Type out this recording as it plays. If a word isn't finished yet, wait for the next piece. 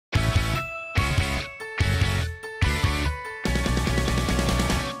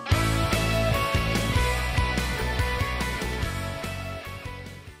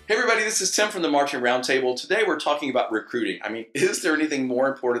Hey everybody, this is Tim from the Marching Roundtable. Today we're talking about recruiting. I mean, is there anything more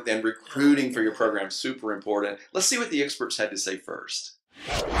important than recruiting for your program? Super important. Let's see what the experts had to say first.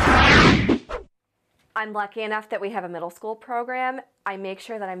 I'm lucky enough that we have a middle school program. I make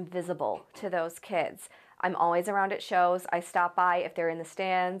sure that I'm visible to those kids. I'm always around at shows. I stop by if they're in the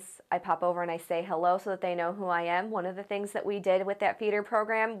stands. I pop over and I say hello so that they know who I am. One of the things that we did with that feeder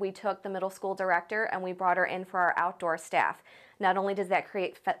program, we took the middle school director and we brought her in for our outdoor staff. Not only does that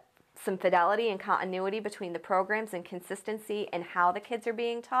create some fidelity and continuity between the programs and consistency in how the kids are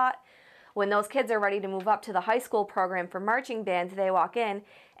being taught, when those kids are ready to move up to the high school program for marching band, they walk in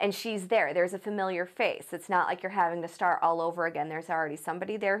and she's there. There's a familiar face. It's not like you're having to start all over again. There's already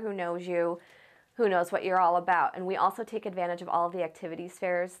somebody there who knows you, who knows what you're all about. And we also take advantage of all of the activities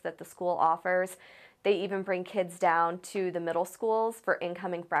fairs that the school offers. They even bring kids down to the middle schools for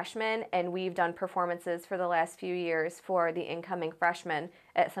incoming freshmen, and we've done performances for the last few years for the incoming freshmen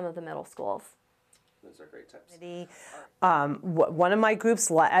at some of the middle schools. Those are great tips. One of my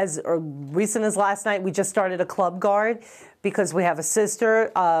groups, as recent as last night, we just started a club guard because we have a sister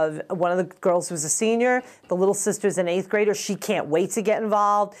of one of the girls who's a senior. The little sister's an 8th grader. She can't wait to get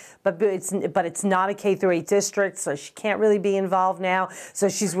involved, but it's not a K-8 district, so she can't really be involved now. So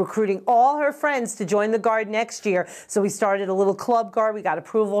she's recruiting all her friends to join the guard next year. So we started a little club guard. We got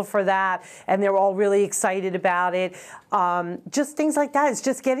approval for that, and they're all really excited about it. Just things like that. It's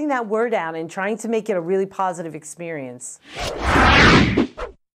just getting that word out and trying to make it a really positive experience.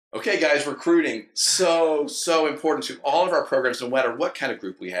 Okay guys, recruiting, so important to all of our programs, no matter what kind of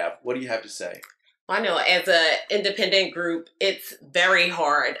group we have. What do you have to say? I know as an independent group, it's very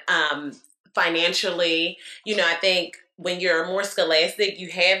hard financially. You know, I think when you're more scholastic, you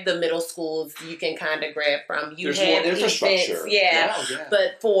have the middle schools you can kind of grab from. You There's have more infrastructure. Events, yeah.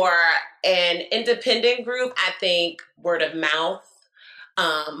 But for an independent group, I think word of mouth,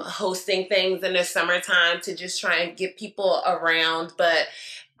 hosting things in the summertime to just try and get people around. But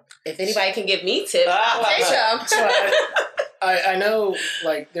if anybody can give me tips, I'll take them. So I know,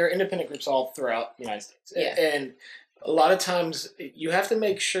 like, there are independent groups all throughout the United States. Yeah. And a lot of times you have to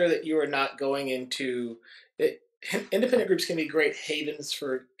make sure that you are not going into it. Independent groups can be great havens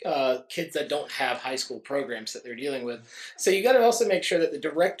for kids that don't have high school programs that they're dealing with. So you got to also make sure that the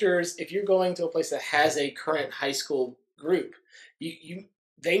directors, if you're going to a place that has a current high school group,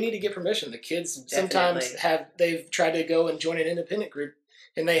 they need to get permission. The kids sometimes they've tried to go and join an independent group,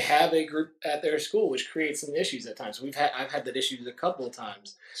 and they have a group at their school, which creates some issues at times. I've had that issue a couple of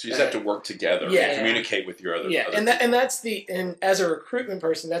times. So you just have to work together and communicate with your other. Yeah, and as a recruitment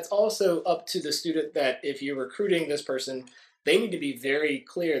person, that's also up to the student that if you're recruiting this person, they need to be very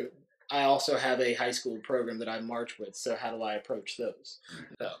clear. I also have a high school program that I march with, so how do I approach those?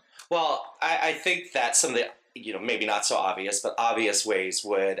 So. Well, I think that some of the, maybe not so obvious, but obvious ways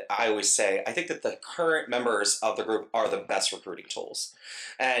I always say, I think that the current members of the group are the best recruiting tools.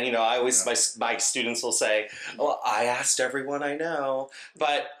 And, I always, my students will say, well, I asked everyone I know,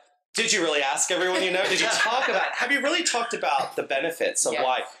 but did you really ask everyone you know? Did you have you really talked about the benefits of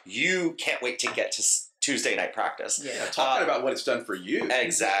why you can't wait to get to Tuesday night practice? Yeah, talking about what it's done for you.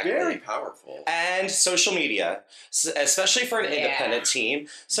 Exactly. Very powerful. And social media, especially for an independent team,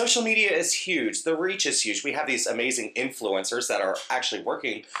 social media is huge. The reach is huge. We have these amazing influencers that are actually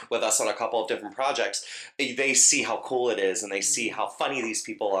working with us on a couple of different projects. They see how cool it is and they see how funny these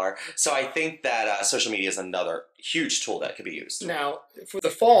people are. So I think that social media is another huge tool that could be used. Now, for the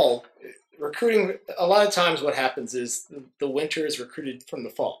fall, recruiting, a lot of times what happens is the winter is recruited from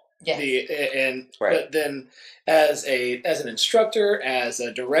the fall. Yeah. But then as an instructor, as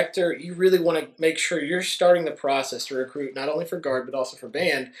a director, you really want to make sure you're starting the process to recruit not only for guard but also for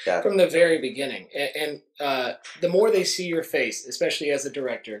band from the very beginning. And the more they see your face, especially as a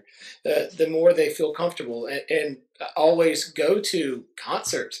director, the more they feel comfortable. And always go to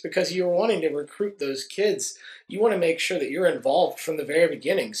concerts because you're wanting to recruit those kids. You want to make sure that you're involved from the very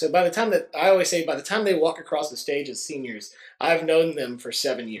beginning. So by the time they walk across the stage as seniors, I've known them for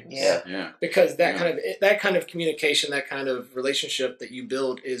 7 years. Yeah. Because that kind of communication, that kind of relationship that you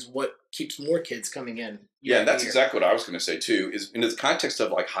build is what keeps more kids coming in. Yeah, and that's exactly what I was going to say too. Is in the context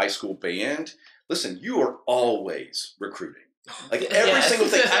of like high school band. Listen, you are always recruiting. Like every single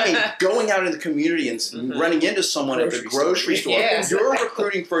thing. I mean, going out in the community and running into someone at the grocery store. You're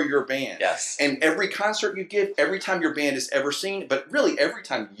recruiting for your band. Yes. And every concert you give, every time your band is ever seen, but really every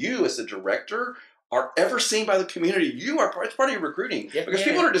time you as a director are ever seen by the community, it's part of your recruiting. Because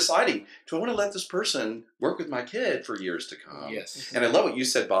people are deciding, do I want to let this person work with my kid for years to come? Yes. And I love what you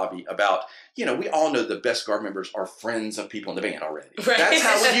said, Bobby, about you know, we all know the best guard members are friends of people in the band already. Right. That's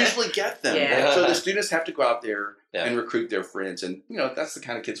how we usually get them. Yeah. So the students have to go out there and recruit their friends. And, you know, that's the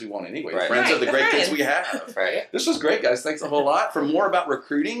kind of kids we want anyway. Right. Friends Right, are the the great friends. kids we have. Right. This was great, guys. Thanks a whole lot. For more about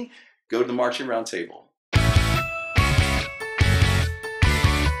recruiting, go to the Marching Roundtable.